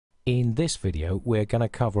In this video, we're going to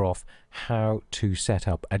cover off how to set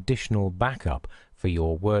up additional backup for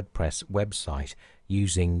your WordPress website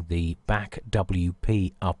using the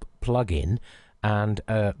BackWP Up plugin. And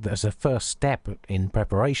there's a first step in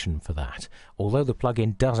preparation for that. Although the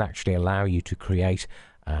plugin does actually allow you to create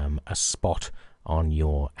a spot on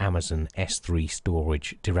your Amazon S3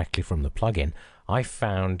 storage directly from the plugin, I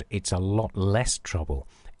found it's a lot less trouble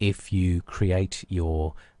if you create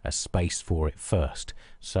your space for it first.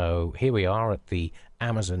 So here we are at the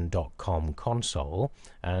Amazon.com console,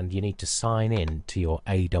 and you need to sign in to your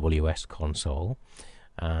AWS console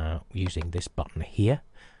using this button here.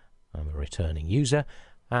 I'm a returning user,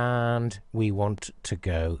 and we want to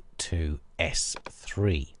go to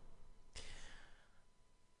S3.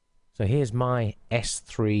 So here's my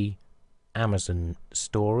S3 Amazon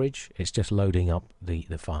storage. It's just loading up the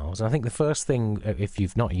files. And I think the first thing, if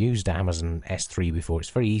you've not used Amazon S3 before, it's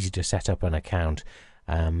very easy to set up an account.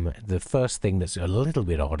 The first thing that's a little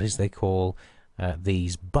bit odd is they call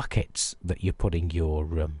these buckets that you're putting your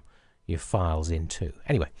files into.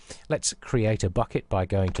 Anyway, let's create a bucket by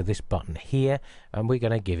going to this button here, and we're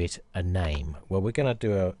going to give it a name. Well, we're going to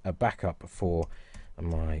do a backup for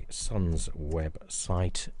my son's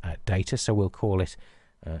website data, so we'll call it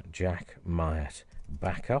Jack Myatt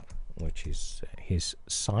Backup, which is his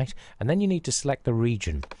site. And then you need to select the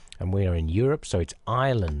region, and we're in Europe, so it's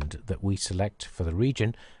Ireland that we select for the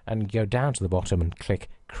region, and go down to the bottom and click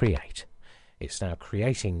Create. It's now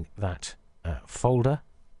creating that folder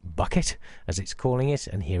bucket, as it's calling it,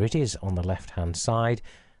 and here it is on the left hand side.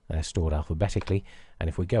 They're stored alphabetically, and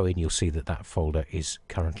if we go in, you'll see that that folder is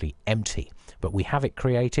currently empty, but we have it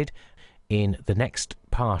created. In the next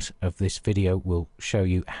part of this video, we'll show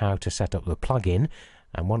you how to set up the plugin,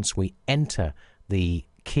 and once we enter the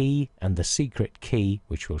key and the secret key,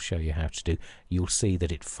 which we'll show you how to do, you'll see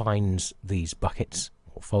that it finds these buckets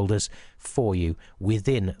or folders for you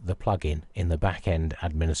within the plugin in the back-end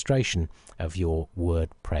administration of your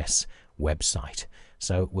WordPress website.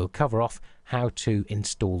 So we'll cover off how to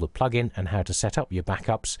install the plugin and how to set up your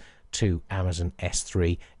backups to Amazon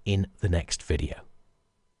S3 in the next video.